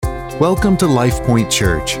Welcome to LifePoint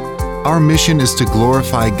Church. Our mission is to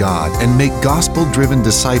glorify God and make gospel-driven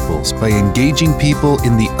disciples by engaging people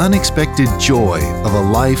in the unexpected joy of a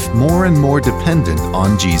life more and more dependent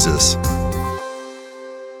on Jesus.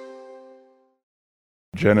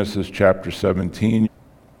 Genesis chapter 17.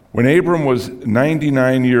 When Abram was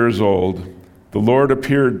 99 years old, the Lord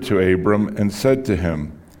appeared to Abram and said to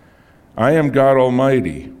him, I am God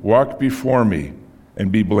Almighty. Walk before me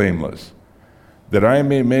and be blameless, that I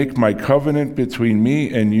may make my covenant between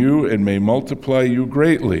me and you and may multiply you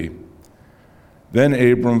greatly. Then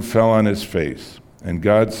Abram fell on his face, and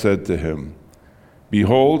God said to him,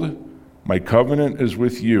 Behold, my covenant is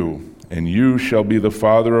with you, and you shall be the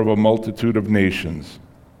father of a multitude of nations.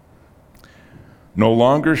 No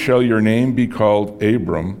longer shall your name be called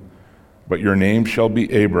Abram, but your name shall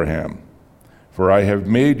be Abraham, for I have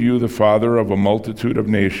made you the father of a multitude of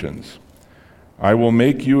nations. I will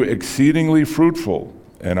make you exceedingly fruitful,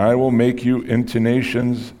 and I will make you into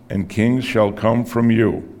nations, and kings shall come from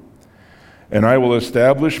you. And I will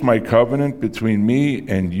establish my covenant between me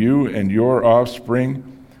and you and your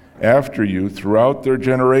offspring after you throughout their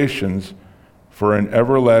generations for an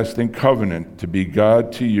everlasting covenant to be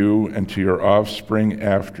God to you and to your offspring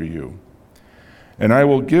after you. And I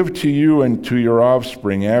will give to you and to your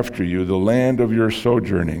offspring after you the land of your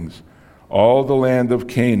sojournings, all the land of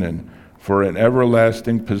Canaan, for an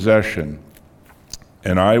everlasting possession,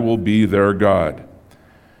 and I will be their God.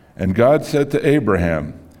 And God said to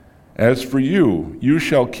Abraham, As for you, you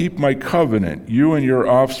shall keep my covenant, you and your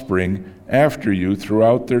offspring after you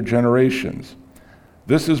throughout their generations.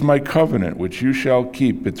 This is my covenant which you shall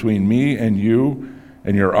keep between me and you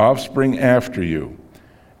and your offspring after you.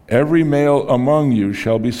 Every male among you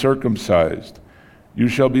shall be circumcised. You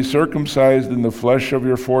shall be circumcised in the flesh of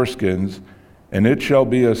your foreskins, and it shall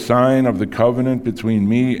be a sign of the covenant between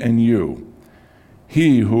me and you.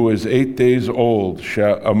 He who is 8 days old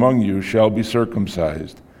among you shall be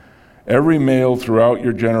circumcised. Every male throughout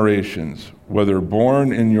your generations, whether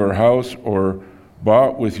born in your house or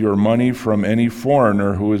bought with your money from any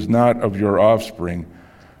foreigner who is not of your offspring,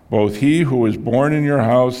 both he who is born in your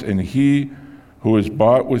house and he who is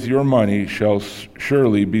bought with your money shall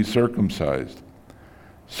surely be circumcised.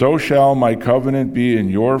 So shall my covenant be in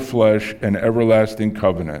your flesh, an everlasting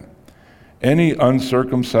covenant. Any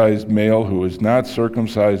uncircumcised male who is not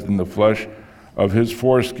circumcised in the flesh of his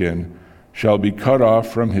foreskin shall be cut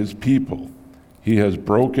off from his people. He has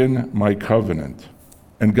broken my covenant.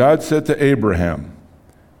 And God said to Abraham,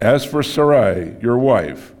 As for Sarai, your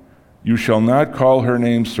wife, you shall not call her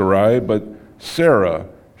name Sarai, but Sarah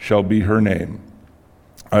shall be her name.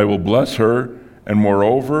 I will bless her, and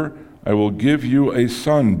moreover, I will give you a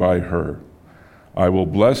son by her. I will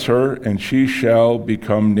bless her, and she shall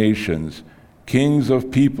become nations. Kings of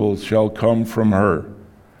peoples shall come from her.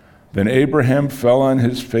 Then Abraham fell on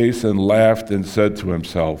his face and laughed and said to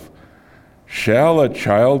himself, Shall a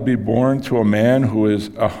child be born to a man who is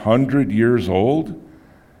 100 years old?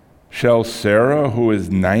 Shall Sarah, who is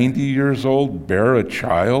 90 years old, bear a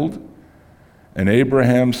child? And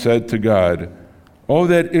Abraham said to God, Oh,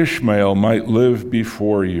 that Ishmael might live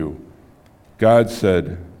before you. God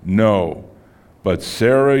said, No, but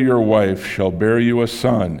Sarah your wife shall bear you a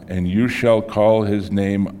son, and you shall call his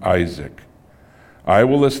name Isaac. I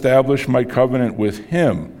will establish my covenant with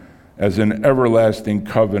him as an everlasting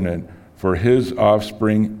covenant for his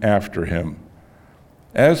offspring after him.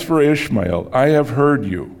 As for Ishmael, I have heard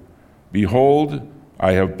you. Behold,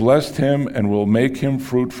 I have blessed him and will make him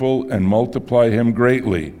fruitful and multiply him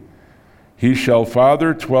greatly. He shall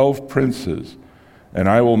father 12 princes, and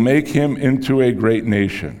I will make him into a great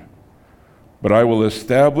nation. But I will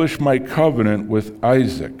establish my covenant with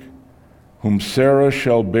Isaac, whom Sarah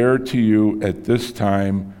shall bear to you at this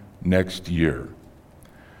time next year.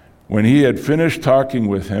 When he had finished talking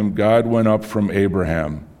with him, God went up from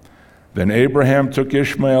Abraham. Then Abraham took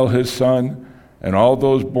Ishmael his son, and all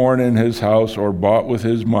those born in his house or bought with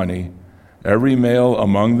his money, every male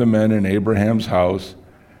among the men in Abraham's house,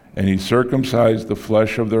 and he circumcised the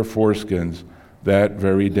flesh of their foreskins that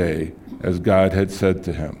very day, as God had said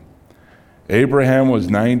to him. Abraham was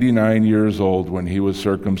 99 years old when he was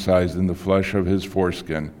circumcised in the flesh of his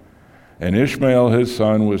foreskin, and Ishmael his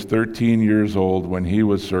son was 13 years old when he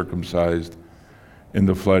was circumcised in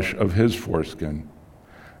the flesh of his foreskin.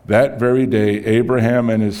 That very day Abraham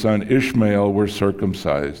and his son Ishmael were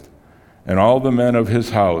circumcised, and all the men of his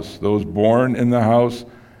house, those born in the house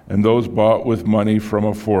and those bought with money from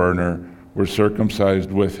a foreigner, were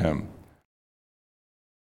circumcised with him.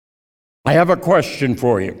 I have a question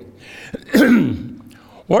for you.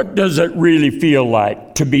 What does it really feel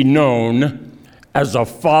like to be known as a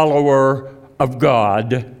follower of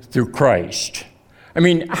God through Christ. I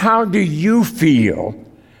mean, how do you feel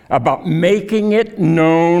about making it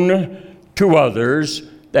known to others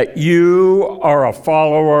that you are a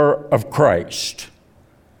follower of Christ?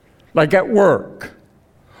 Like at work,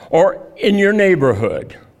 or in your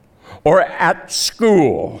neighborhood, or at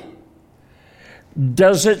school.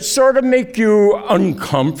 Does it sort of make you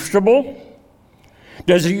uncomfortable?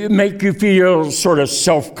 Does it make you feel sort of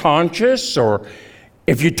self-conscious? Or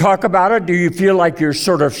if you talk about it, do you feel like you're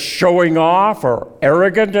sort of showing off or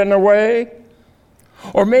arrogant in a way?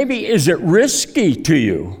 Or maybe is it risky to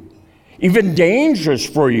you, even dangerous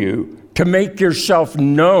for you, to make yourself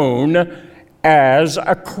known as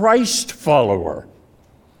a Christ follower?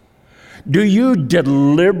 Do you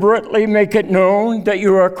deliberately make it known that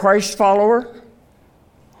you're a Christ follower?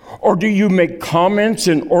 Or do you make comments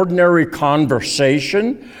in ordinary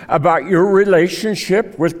conversation about your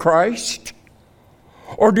relationship with Christ?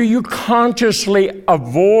 Or do you consciously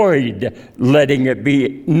avoid letting it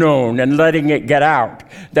be known and letting it get out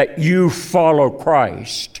that you follow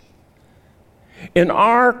Christ? In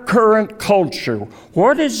our current culture,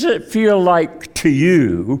 what does it feel like to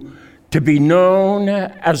you to be known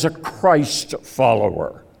as a Christ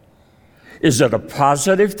follower? Is it a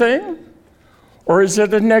positive thing? Or is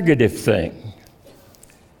it a negative thing?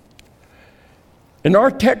 In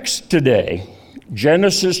our text today,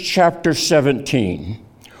 Genesis chapter 17,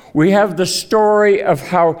 we have the story of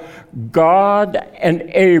how God and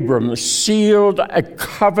Abram sealed a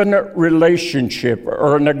covenant relationship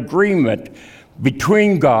or an agreement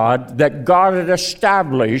between God that God had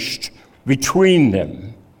established between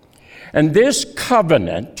them. And this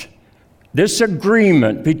covenant, this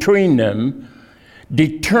agreement between them,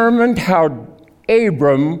 determined how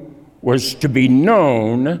Abram was to be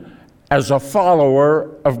known as a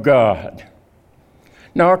follower of God.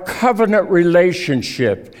 Now, a covenant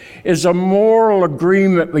relationship is a moral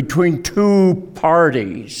agreement between two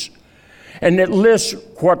parties, and it lists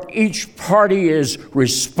what each party is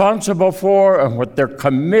responsible for and what they're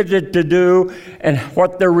committed to do and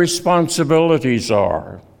what their responsibilities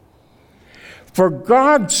are. For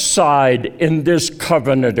God's side in this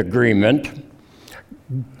covenant agreement,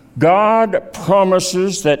 God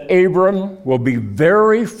promises that Abram will be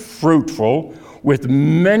very fruitful with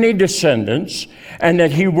many descendants, and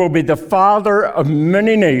that he will be the father of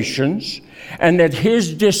many nations, and that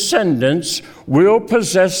his descendants will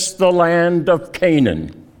possess the land of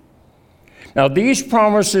Canaan. Now, these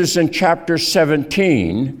promises in chapter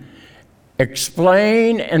 17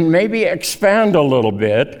 explain and maybe expand a little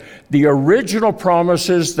bit the original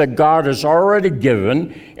promises that God has already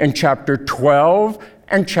given in chapter 12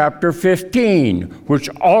 and chapter 15, which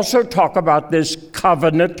also talk about this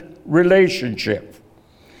covenant relationship.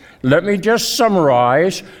 Let me just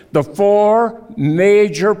summarize the four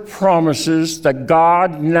major promises that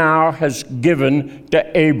God now has given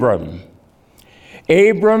to Abram.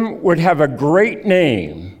 Abram would have a great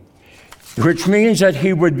name, which means that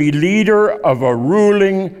he would be leader of a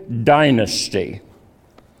ruling dynasty.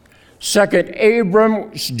 Second,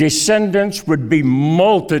 Abram's descendants would be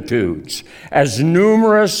multitudes, as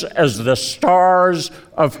numerous as the stars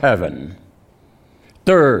of heaven.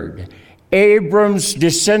 Third, Abram's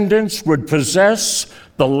descendants would possess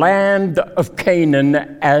the land of Canaan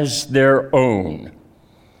as their own.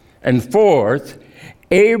 And fourth,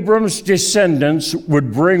 Abram's descendants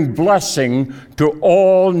would bring blessing to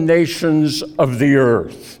all nations of the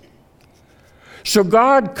earth. So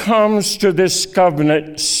God comes to this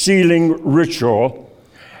covenant sealing ritual,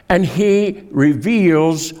 and he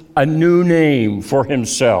reveals a new name for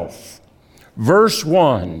himself. Verse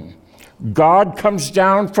 1, God comes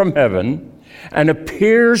down from heaven and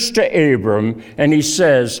appears to Abram, and he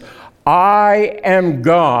says, I am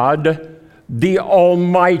God, the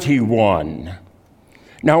Almighty One.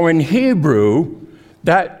 Now in Hebrew,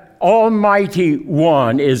 that Almighty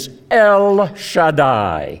One is El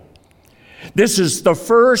Shaddai. This is the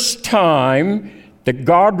first time that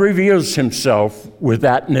God reveals himself with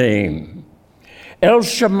that name. El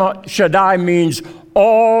Shaddai means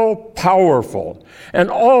all-powerful, and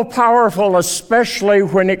all-powerful especially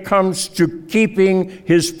when it comes to keeping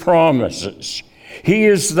his promises. He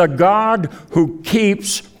is the God who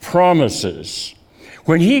keeps promises.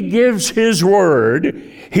 When he gives his word,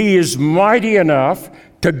 he is mighty enough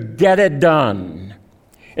to get it done.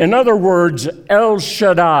 In other words, El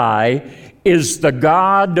Shaddai is the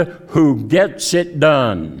God who gets it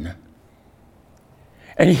done.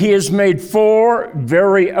 And he has made four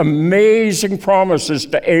very amazing promises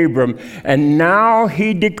to Abram, and now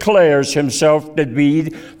he declares himself to be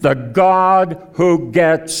the God who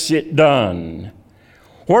gets it done.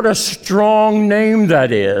 What a strong name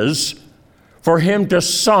that is for him to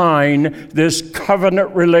sign this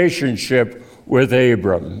covenant relationship with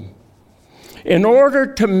Abram. In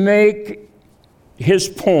order to make his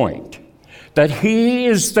point that he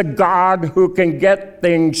is the God who can get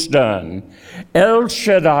things done, El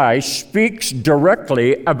Shaddai speaks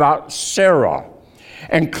directly about Sarah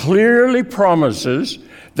and clearly promises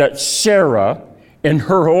that Sarah, in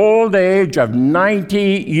her old age of 90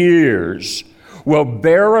 years, will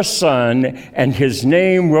bear a son, and his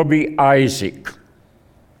name will be Isaac.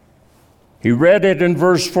 He read it in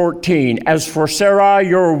verse 14. As for Sarai,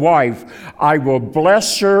 your wife, I will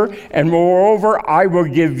bless her, and moreover, I will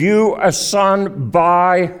give you a son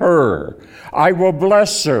by her. I will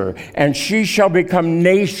bless her, and she shall become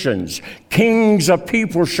nations. Kings of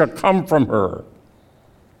people shall come from her.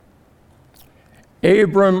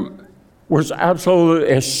 Abram was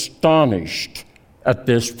absolutely astonished at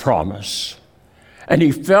this promise. And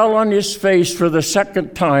he fell on his face for the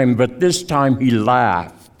second time, but this time he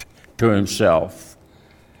laughed to himself.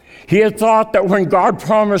 He had thought that when God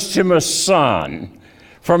promised him a son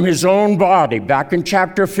from his own body, back in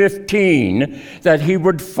chapter 15, that he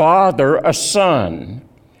would father a son.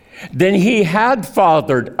 Then he had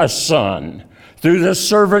fathered a son through the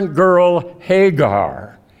servant girl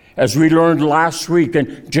Hagar, as we learned last week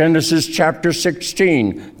in Genesis chapter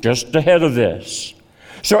 16, just ahead of this.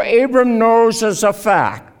 So Abram knows as a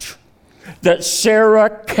fact that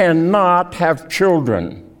Sarah cannot have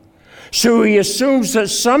children. So he assumes that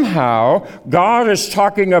somehow God is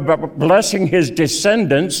talking about blessing his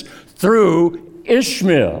descendants through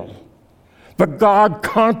Ishmael. But God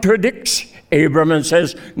contradicts Abram and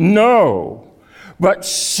says, no, but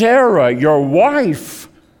Sarah, your wife,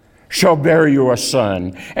 shall bear you a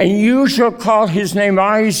son, and you shall call his name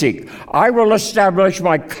Isaac. I will establish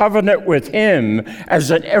my covenant with him as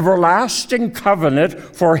an everlasting covenant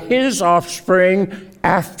for his offspring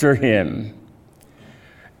after him.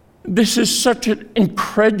 This is such an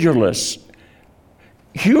incredulous,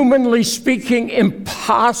 humanly speaking,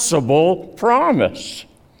 impossible promise.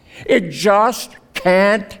 It just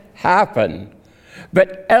can't happen.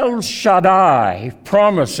 But El Shaddai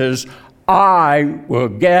promises, I will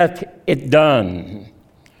get it done.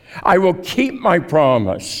 I will keep my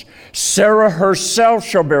promise. Sarah herself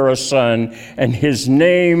shall bear a son, and his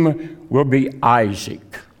name will be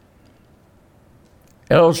Isaac.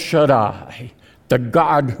 El Shaddai, the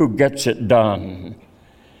God who gets it done.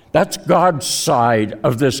 That's God's side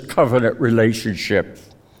of this covenant relationship.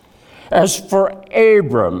 As for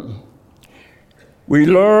Abram, we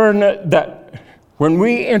learn that when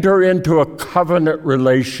we enter into a covenant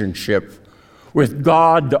relationship with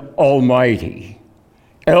God Almighty,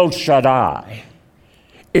 El Shaddai,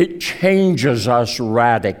 it changes us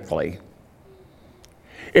radically.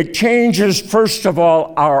 It changes, first of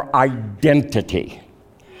all, our identity.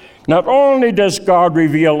 Not only does God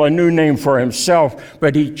reveal a new name for himself,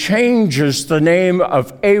 but he changes the name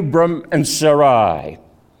of Abram and Sarai.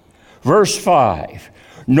 Verse 5,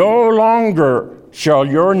 no longer shall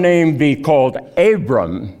your name be called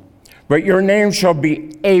Abram, but your name shall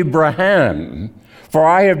be Abraham, for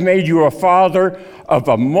I have made you a father of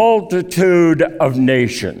a multitude of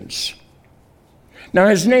nations. Now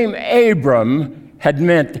his name Abram had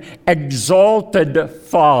meant exalted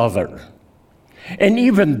father. And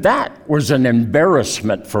even that was an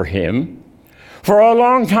embarrassment for him. For a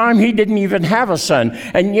long time he didn't even have a son,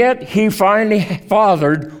 and yet he finally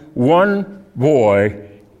fathered one boy,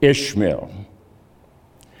 Ishmael.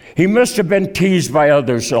 He must have been teased by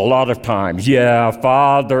others a lot of times. Yeah,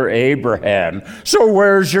 Father Abraham, so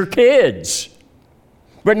where's your kids?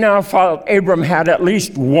 But now Abram had at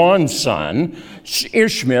least one son,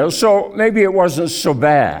 Ishmael, so maybe it wasn't so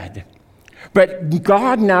bad. But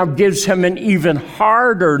God now gives him an even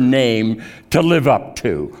harder name to live up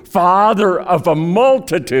to, father of a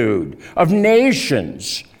multitude of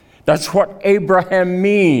nations. That's what Abraham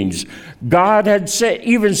means. God had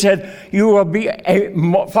even said, you will be a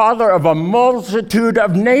father of a multitude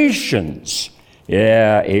of nations.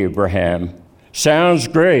 Yeah, Abraham, sounds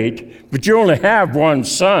great, but you only have one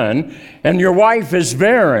son, and your wife is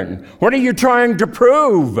barren. What are you trying to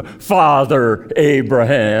prove, Father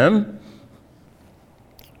Abraham?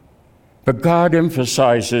 But God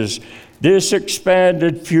emphasizes this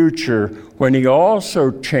expanded future when he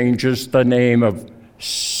also changes the name of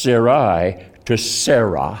Sarai to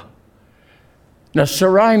Sarah. Now,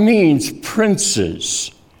 Sarai means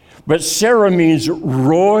princes, but Sarah means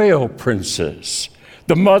royal princess,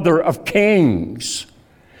 the mother of kings.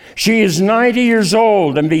 She is 90 years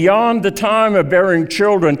old and beyond the time of bearing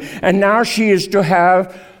children, and now she is to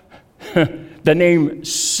have the name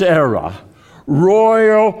Sarah,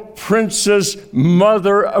 royal princess,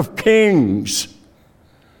 mother of kings.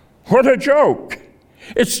 What a joke.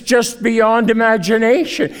 It's just beyond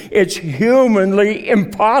imagination. It's humanly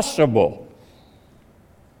impossible.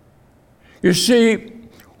 You see,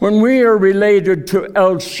 when we are related to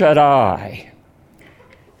El Shaddai,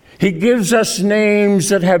 he gives us names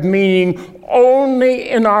that have meaning only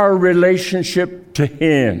in our relationship to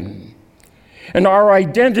him. And our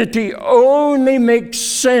identity only makes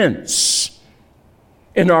sense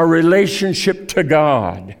in our relationship to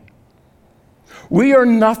God. We are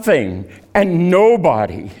nothing and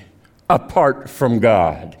nobody apart from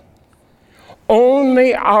God.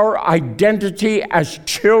 Only our identity as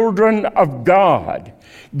children of God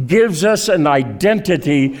gives us an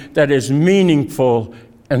identity that is meaningful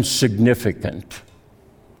and significant.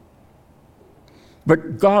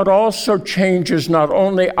 But God also changes not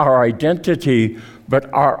only our identity,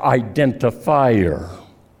 but our identifier,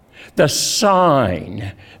 the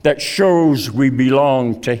sign that shows we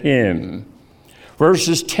belong to him.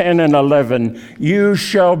 Verses 10 and 11, you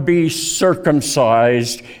shall be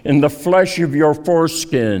circumcised in the flesh of your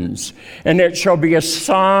foreskins, and it shall be a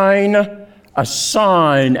sign,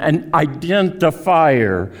 an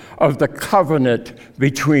identifier of the covenant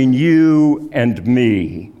between you and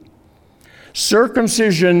me.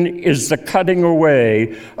 Circumcision is the cutting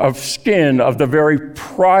away of skin of the very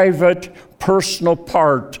private, personal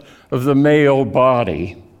part of the male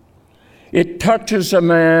body. It touches a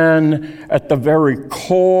man at the very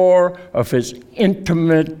core of his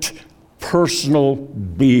intimate, personal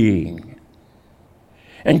being.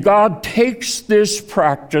 And God takes this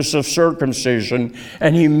practice of circumcision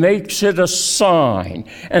and he makes it a sign,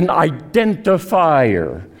 an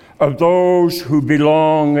identifier of those who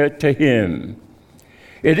belong to him.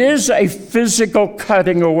 It is a physical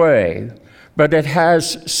cutting away, but it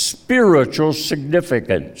has spiritual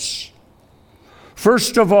significance.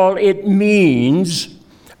 First of all, it means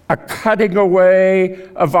a cutting away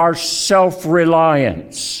of our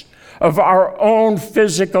self-reliance, of our own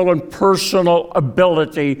physical and personal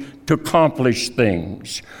ability to accomplish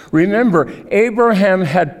things. Remember, Abraham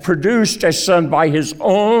had produced a son by his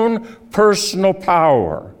own personal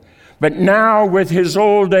power. But now, with his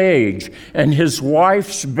old age and his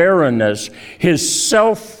wife's barrenness, his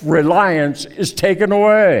self-reliance is taken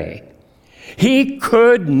away. He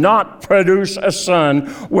could not produce a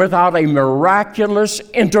son without a miraculous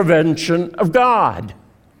intervention of God.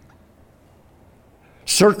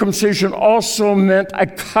 Circumcision also meant a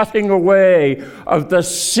cutting away of the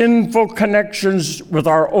sinful connections with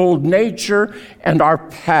our old nature and our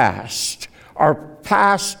past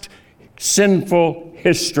sinful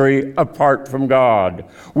history apart from God.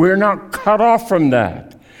 We're not cut off from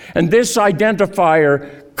that. And this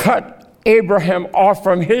identifier cut Abraham off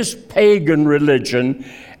from his pagan religion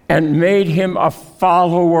and made him a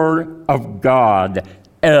follower of God,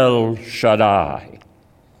 El Shaddai.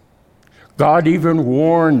 God even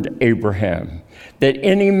warned Abraham that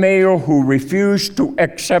any male who refused to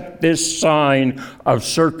accept this sign of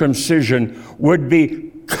circumcision would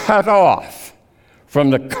be cut off from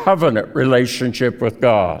the covenant relationship with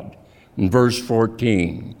God. In verse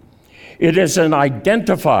 14, it is an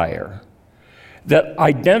identifier that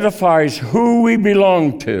identifies who we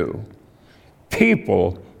belong to,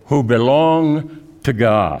 people who belong to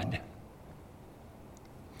God.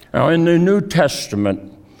 Now, in the New Testament,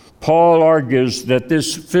 Paul argues that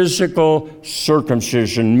this physical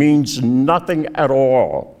circumcision means nothing at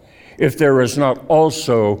all if there is not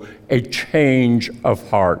also a change of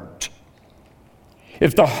heart.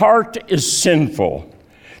 If the heart is sinful,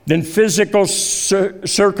 then physical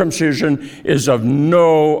circumcision is of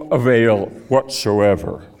no avail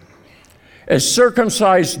whatsoever. A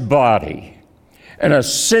circumcised body and a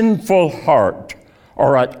sinful heart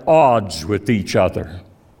are at odds with each other.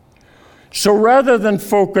 So rather than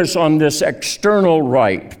focus on this external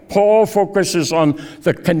rite, Paul focuses on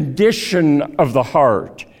the condition of the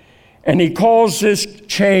heart, and he calls this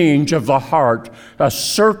change of the heart a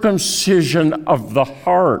circumcision of the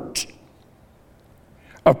heart.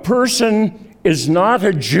 A person is not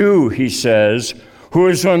a Jew, he says, who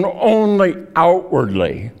is one only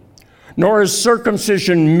outwardly, nor is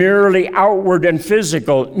circumcision merely outward and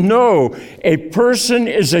physical. No, a person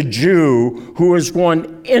is a Jew who is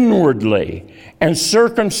one inwardly, and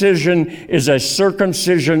circumcision is a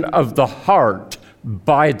circumcision of the heart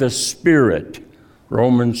by the Spirit.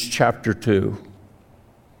 Romans chapter 2.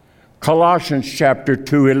 Colossians chapter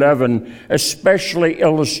 2:11 especially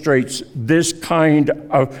illustrates this kind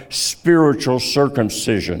of spiritual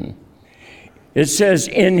circumcision. It says,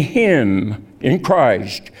 in him in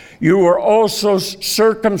Christ, you were also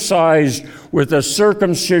circumcised with a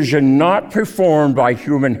circumcision not performed by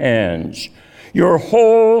human hands. Your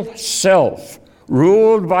whole self,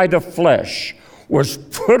 ruled by the flesh, was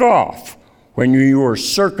put off when you were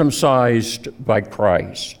circumcised by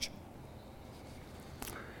Christ.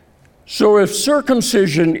 So if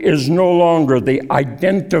circumcision is no longer the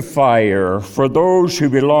identifier for those who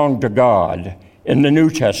belong to God in the New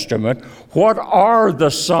Testament, what are the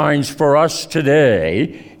signs for us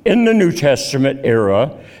today in the New Testament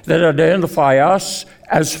era that identify us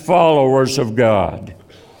as followers of God?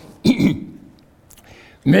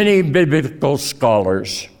 Many biblical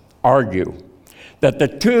scholars argue that the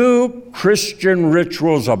two Christian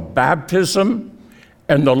rituals of baptism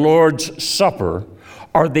and the Lord's Supper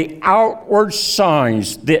are the outward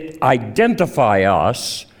signs that identify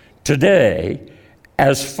us today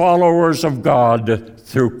as followers of God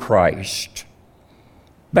through Christ.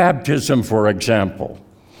 Baptism, for example,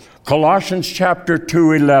 Colossians chapter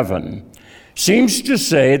 2:11 seems to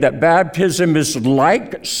say that baptism is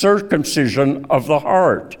like circumcision of the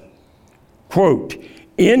heart. Quote,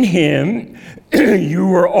 "In him you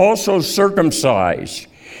were also circumcised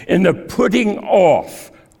in the putting off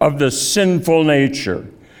of the sinful nature,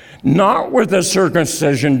 not with the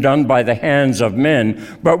circumcision done by the hands of men,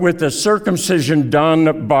 but with the circumcision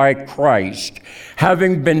done by Christ,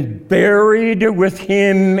 having been buried with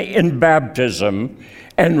him in baptism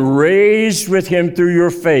and raised with him through your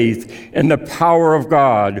faith in the power of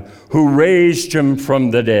God, who raised him from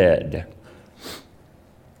the dead."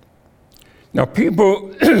 Now,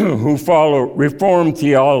 people who follow Reformed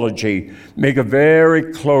theology make a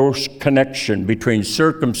very close connection between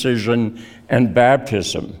circumcision and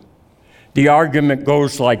baptism. The argument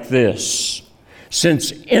goes like this: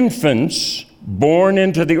 since infants born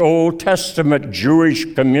into the Old Testament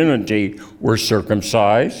Jewish community were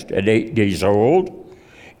circumcised at 8 days old,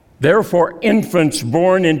 therefore infants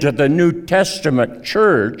born into the New Testament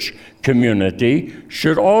church community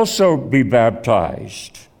should also be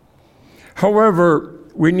baptized. However,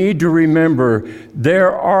 we need to remember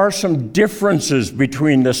there are some differences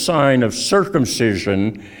between the sign of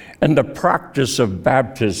circumcision and the practice of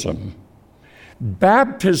baptism.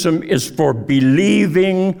 Baptism is for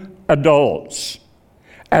believing adults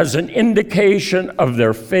as an indication of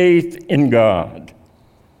their faith in God.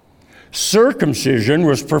 Circumcision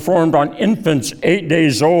was performed on infants 8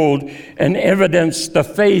 days old and evidenced the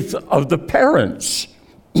faith of the parents.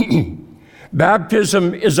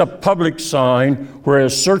 Baptism is a public sign,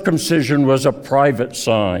 whereas circumcision was a private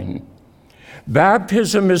sign.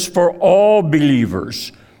 Baptism is for all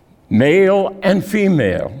believers, male and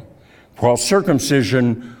female, while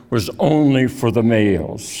circumcision was only for the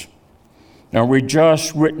males. Now, we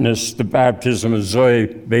just witnessed the baptism of Zoe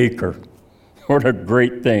Baker. What a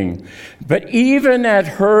great thing. But even at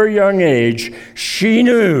her young age, she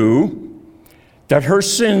knew that her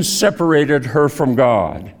sins separated her from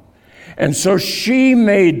God. And so she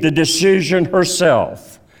made the decision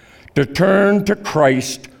herself to turn to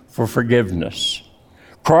Christ for forgiveness.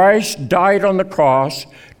 Christ died on the cross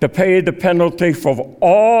to pay the penalty for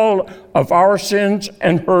all of our sins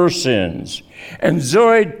and her sins. And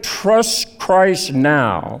Zoe trusts Christ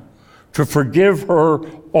now to forgive her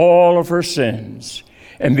all of her sins.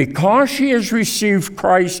 And because she has received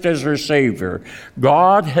Christ as her Savior,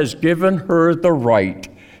 God has given her the right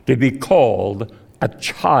to be called a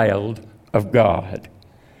child of God.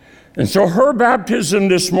 And so her baptism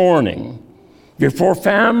this morning, before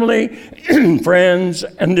family, friends,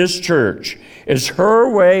 and this church, is her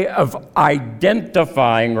way of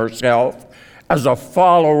identifying herself as a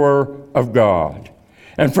follower of God.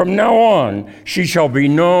 And from now on, she shall be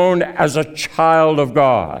known as a child of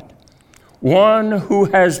God, one who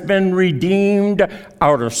has been redeemed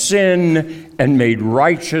out of sin and made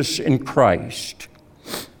righteous in Christ.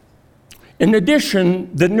 In addition,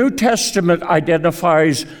 the New Testament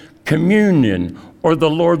identifies communion, or the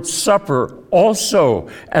Lord's Supper, also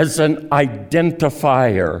as an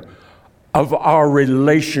identifier of our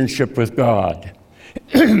relationship with God.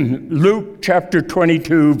 Luke chapter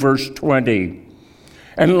 22, verse 20.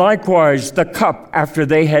 And likewise the cup after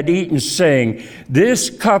they had eaten, saying, "This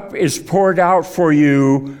cup is poured out for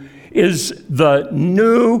you, is the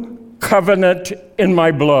new covenant in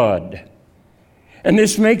my blood." And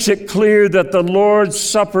this makes it clear that the Lord's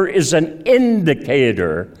Supper is an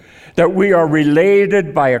indicator that we are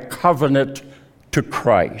related by a covenant to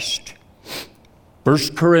Christ.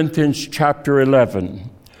 1 Corinthians chapter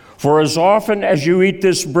 11. For as often as you eat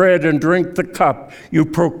this bread and drink the cup, you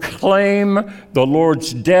proclaim the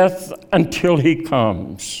Lord's death until he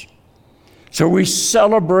comes. So we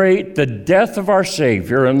celebrate the death of our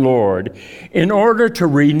Savior and Lord in order to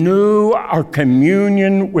renew our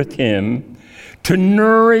communion with Him, to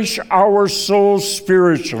nourish our souls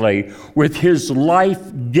spiritually with His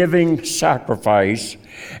life-giving sacrifice,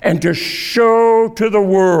 and to show to the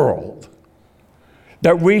world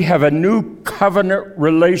that we have a new covenant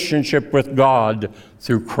relationship with God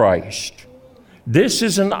through Christ. This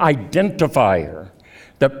is an identifier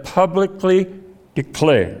that publicly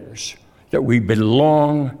declares that we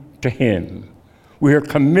belong to Him. We are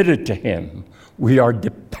committed to Him. We are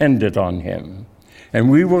dependent on Him. And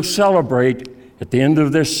we will celebrate at the end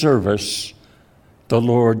of this service the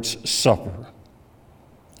Lord's Supper.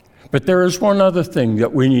 But there is one other thing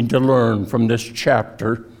that we need to learn from this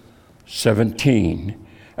chapter 17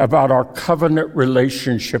 about our covenant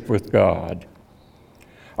relationship with God.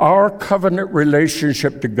 Our covenant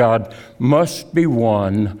relationship to God must be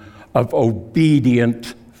one of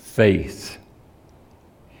obedient faith.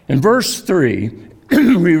 In verse 3,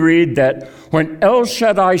 we read that when El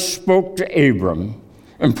Shaddai spoke to Abram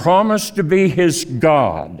and promised to be his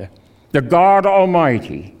God, the God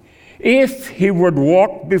Almighty, if he would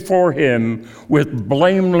walk before him with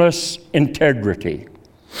blameless integrity.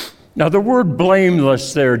 Now, the word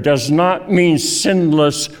blameless there does not mean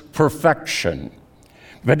sinless perfection,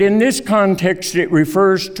 but in this context, it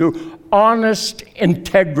refers to honest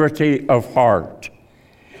integrity of heart.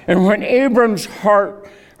 And when Abram's heart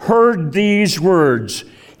heard these words,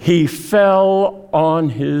 he fell on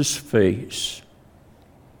his face.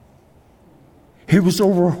 He was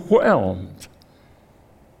overwhelmed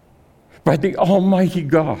by the Almighty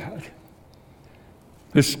God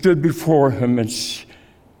who stood before him and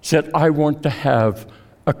said, I want to have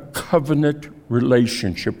a covenant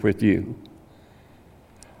relationship with you.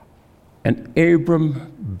 And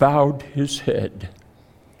Abram bowed his head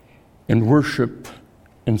in worship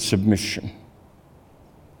and submission.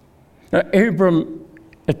 Now, Abram,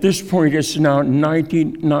 at this point, is now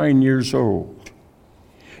 99 years old.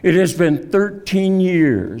 It has been 13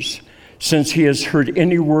 years since he has heard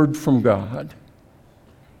any word from God.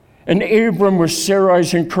 And Abram, with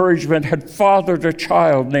Sarai's encouragement, had fathered a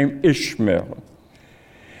child named Ishmael.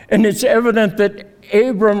 And it's evident that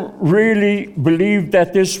Abram really believed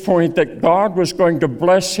at this point that God was going to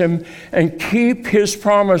bless him and keep his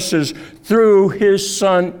promises through his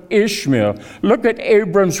son Ishmael. Look at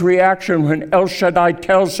Abram's reaction when El Shaddai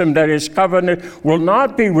tells him that his covenant will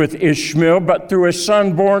not be with Ishmael, but through a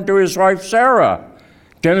son born to his wife Sarah.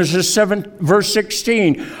 Genesis 7, verse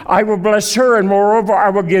 16, I will bless her, and moreover,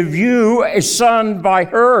 I will give you a son by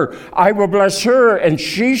her. I will bless her, and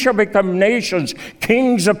she shall become nations.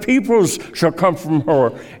 Kings of peoples shall come from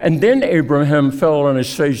her. And then Abraham fell on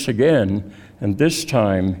his face again, and this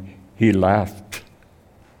time he laughed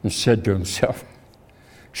and said to himself,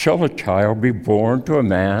 shall a child be born to a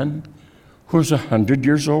man who is 100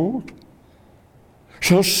 years old?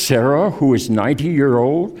 Shall Sarah, who is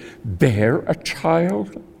 90-year-old, bear a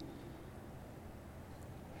child?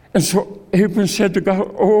 And so Abram said to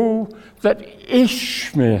God, oh, that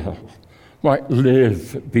Ishmael might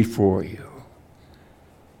live before you.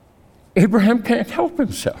 Abraham can't help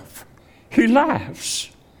himself. He laughs.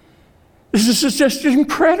 This is just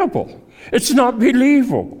incredible. It's not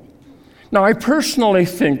believable. Now, I personally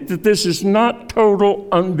think that this is not total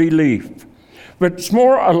unbelief, but it's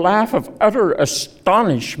more a laugh of utter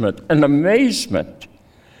astonishment and amazement.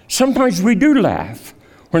 Sometimes we do laugh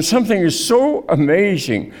when something is so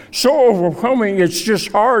amazing, so overwhelming, it's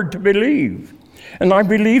just hard to believe. And I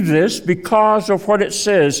believe this because of what it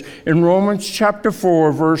says in Romans chapter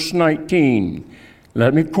 4, verse 19.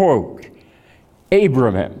 Let me quote.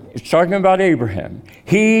 Abraham, it's talking about Abraham.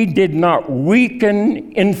 He did not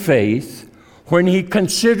weaken in faith when he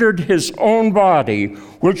considered his own body,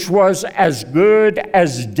 which was as good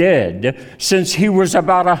as dead, since he was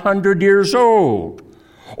about 100 years old,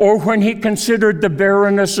 or when he considered the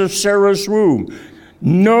barrenness of Sarah's womb.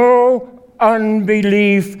 No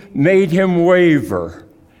unbelief made him waver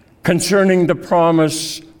concerning the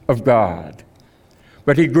promise of God,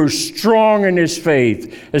 but he grew strong in his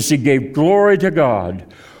faith as he gave glory to God,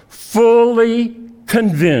 fully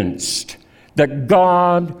convinced that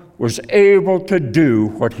God was able to do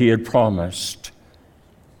what he had promised.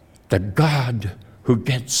 The God who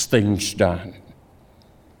gets things done.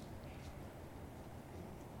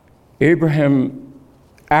 Abraham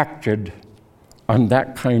acted on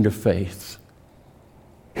that kind of faith.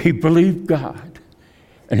 He believed God,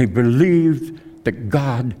 and he believed that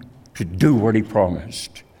God could do what he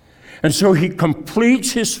promised. And so he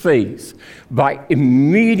completes his faith by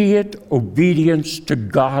immediate obedience to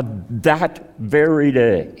God that very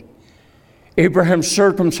day. Abraham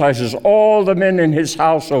circumcises all the men in his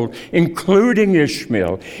household, including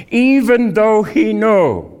Ishmael, even though he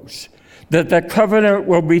knows that the covenant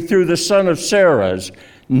will be through the son of Sarah's,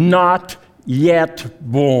 not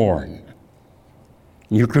yet born.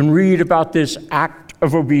 You can read about this act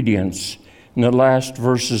of obedience in the last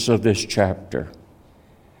verses of this chapter.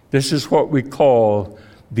 This is what we call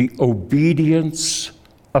the obedience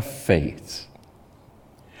of faith.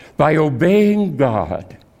 By obeying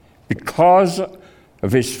God, because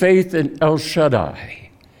of his faith in El Shaddai,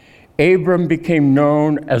 Abram became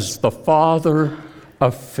known as the father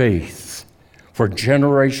of faith for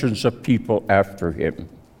generations of people after him.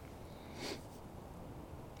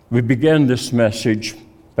 We began this message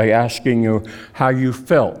by asking you how you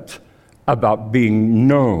felt about being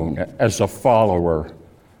known as a follower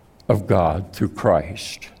of God through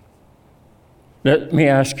Christ. Let me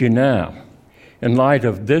ask you now, in light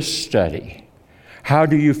of this study, how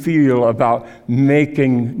do you feel about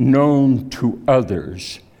making known to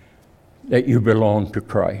others that you belong to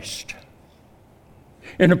Christ?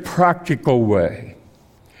 In a practical way,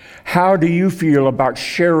 how do you feel about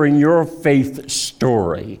sharing your faith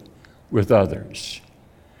story with others?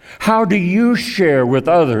 How do you share with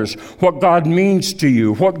others what God means to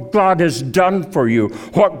you, what God has done for you,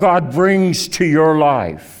 what God brings to your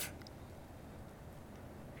life?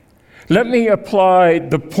 Let me apply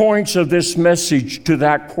the points of this message to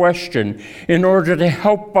that question in order to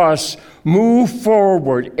help us move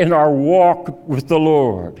forward in our walk with the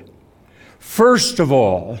Lord. First of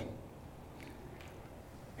all,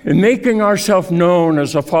 in making ourselves known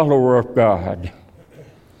as a follower of God,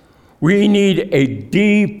 we need a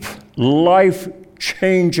deep,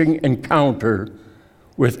 life-changing encounter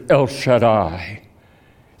with El Shaddai,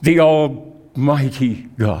 the Almighty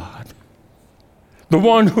God. The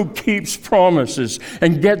one who keeps promises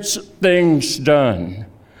and gets things done.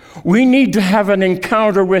 We need to have an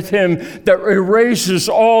encounter with him that erases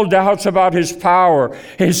all doubts about his power,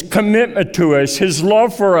 his commitment to us, his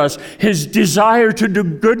love for us, his desire to do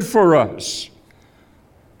good for us.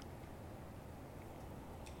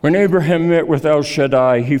 When Abraham met with El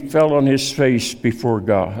Shaddai, he fell on his face before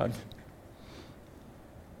God.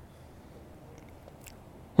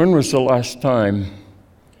 When was the last time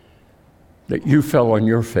that you fell on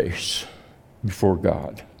your face before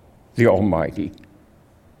God, the Almighty?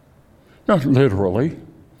 Not literally,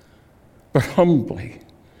 but humbly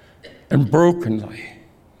and brokenly,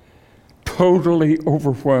 totally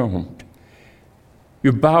overwhelmed.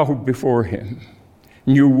 You bowed before him,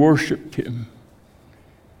 and you worshiped him.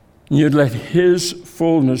 And you let his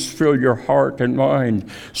fullness fill your heart and mind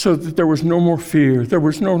so that there was no more fear, there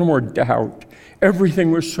was no more doubt.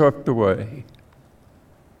 Everything was swept away.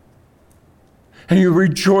 And you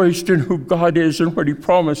rejoiced in who God is and what he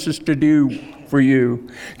promises to do for you.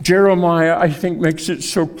 Jeremiah, I think, makes it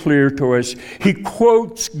so clear to us. He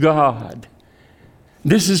quotes God.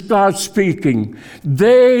 This is God speaking.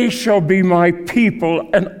 They shall be my people,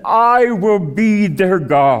 and I will be their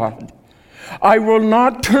God. I will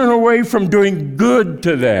not turn away from doing good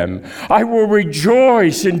to them. I will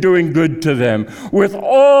rejoice in doing good to them with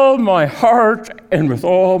all my heart and with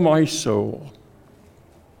all my soul.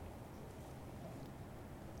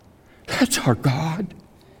 That's our God.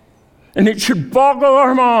 And it should boggle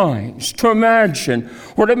our minds to imagine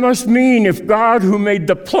what it must mean if God, who made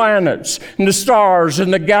the planets and the stars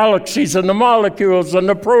and the galaxies and the molecules and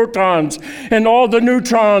the protons and all the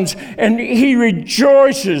neutrons, and he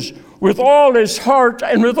rejoices with all his heart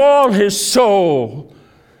and with all his soul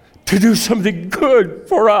to do something good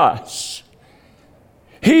for us.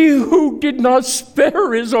 He who did not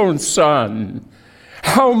spare his own son,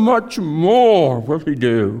 how much more will he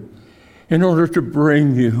do in order to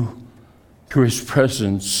bring you to his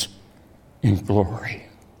presence in glory?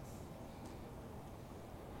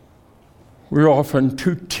 We're often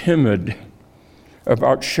too timid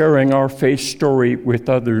about sharing our faith story with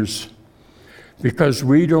others because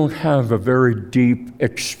we don't have a very deep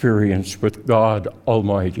experience with God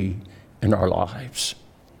Almighty in our lives.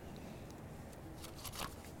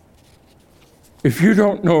 If you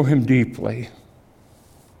don't know him deeply,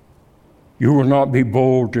 you will not be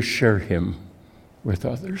bold to share him with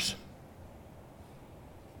others.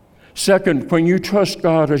 Second, when you trust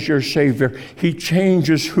God as your Savior, he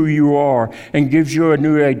changes who you are and gives you a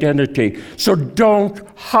new identity. So don't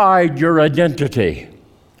hide your identity.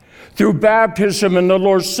 Through baptism and the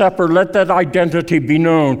Lord's Supper, let that identity be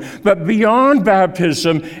known. But beyond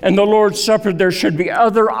baptism and the Lord's Supper, there should be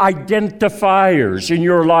other identifiers in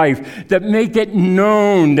your life that make it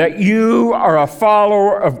known that you are a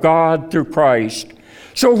follower of God through Christ.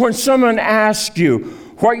 So when someone asks you,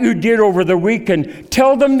 what you did over the weekend.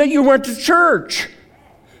 Tell them that you went to church.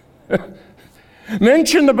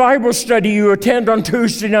 Mention the Bible study you attend on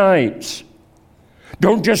Tuesday nights.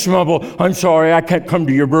 Don't just mumble, I'm sorry, I can't come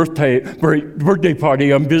to your birthday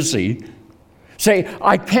party, I'm busy. Say,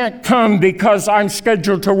 I can't come because I'm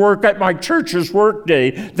scheduled to work at my church's workday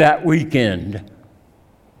that weekend.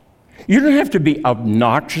 You don't have to be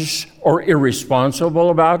obnoxious or irresponsible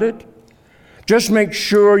about it. Just make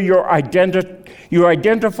sure you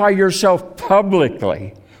identify yourself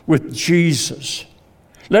publicly with Jesus.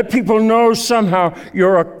 Let people know somehow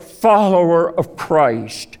you're a follower of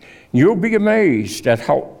Christ. You'll be amazed at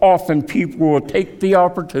how often people will take the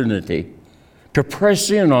opportunity to press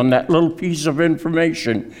in on that little piece of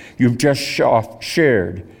information you've just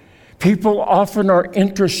shared. People often are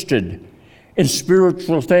interested in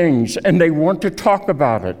spiritual things, and they want to talk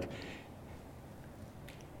about it.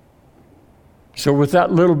 So with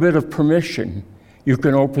that little bit of permission, you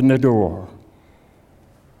can open the door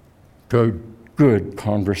to a good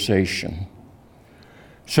conversation.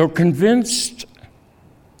 So convinced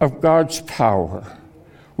of God's power,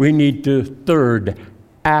 we need to, third,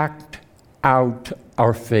 act out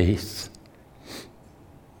our faith.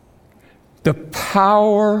 The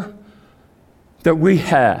power that we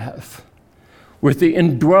have with the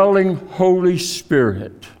indwelling Holy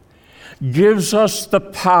Spirit gives us the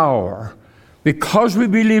power, because we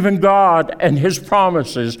believe in God and His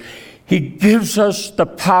promises, He gives us the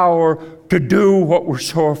power to do what we're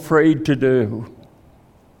so afraid to do.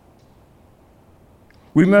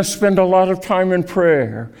 We must spend a lot of time in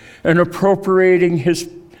prayer and appropriating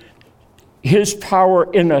His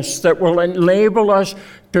power in us that will enable us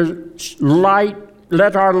to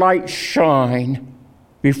let our light shine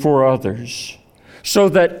before others, so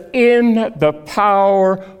that in the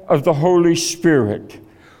power of the Holy Spirit,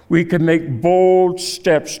 we can make bold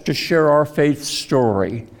steps to share our faith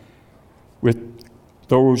story with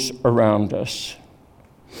those around us.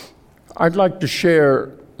 I'd like to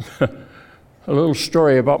share a little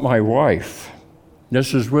story about my wife.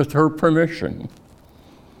 This is with her permission.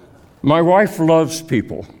 My wife loves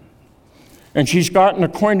people, and she's gotten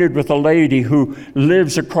acquainted with a lady who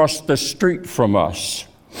lives across the street from us.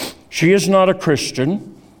 She is not a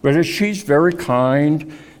Christian, but she's very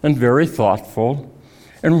kind and very thoughtful.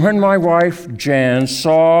 And when my wife, Jan,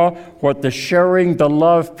 saw what the Sharing the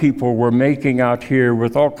Love people were making out here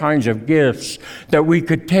with all kinds of gifts that we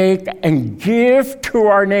could take and give to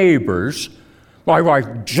our neighbors, my wife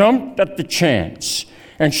jumped at the chance.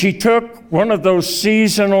 And she took one of those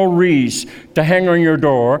seasonal wreaths to hang on your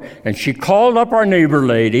door, and she called up our neighbor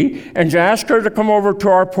lady and asked her to come over to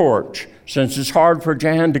our porch, since it's hard for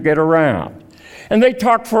Jan to get around. And they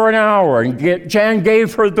talked for an hour, and Jan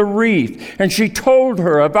gave her the wreath, and she told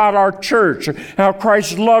her about our church, how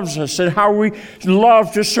Christ loves us, and how we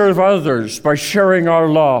love to serve others by sharing our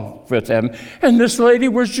love with them. And this lady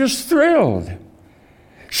was just thrilled.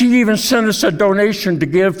 She even sent us a donation to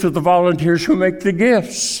give to the volunteers who make the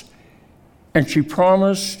gifts. And she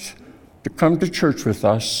promised to come to church with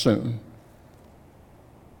us soon.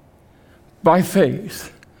 By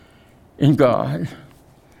faith in God,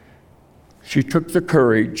 she took the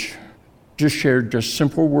courage to share just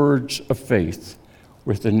simple words of faith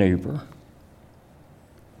with a neighbor.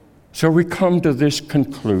 So we come to this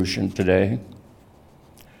conclusion today.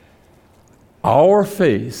 Our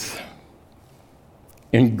faith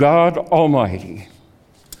in God Almighty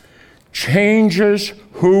changes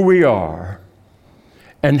who we are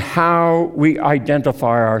and how we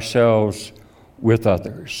identify ourselves with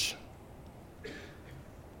others.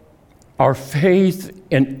 Our faith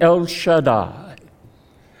in El Shaddai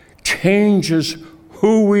changes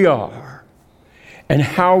who we are and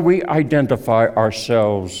how we identify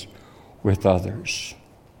ourselves with others.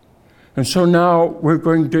 And so now we're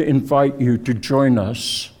going to invite you to join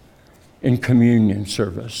us in communion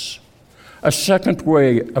service, a second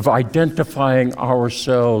way of identifying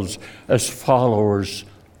ourselves as followers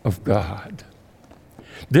of God.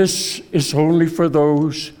 This is only for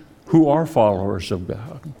those who are followers of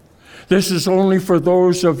God. This is only for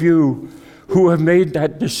those of you who have made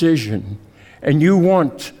that decision and you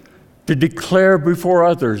want to declare before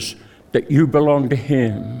others that you belong to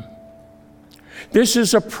Him. This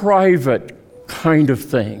is a private kind of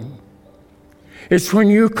thing. It's when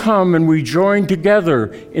you come and we join together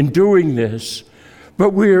in doing this, but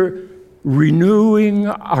we're renewing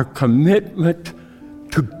our commitment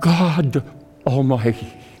to God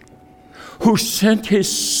Almighty, who sent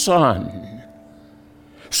His Son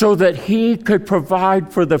so that He could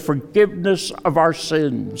provide for the forgiveness of our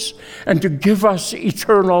sins and to give us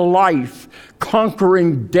eternal life,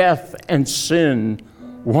 conquering death and sin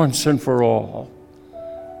once and for all.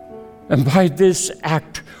 And by this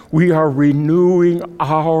act, we are renewing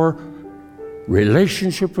our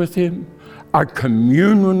relationship with Him, our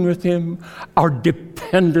communion with Him, our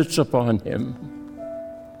dependence upon Him.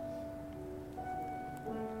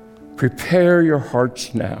 Prepare your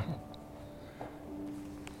hearts now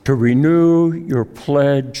to renew your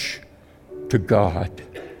pledge to God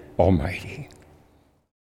Almighty.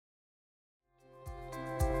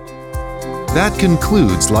 That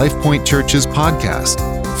concludes LifePoint Church's podcast.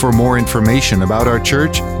 For more information about our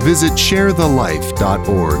church, visit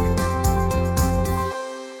sharethelife.org.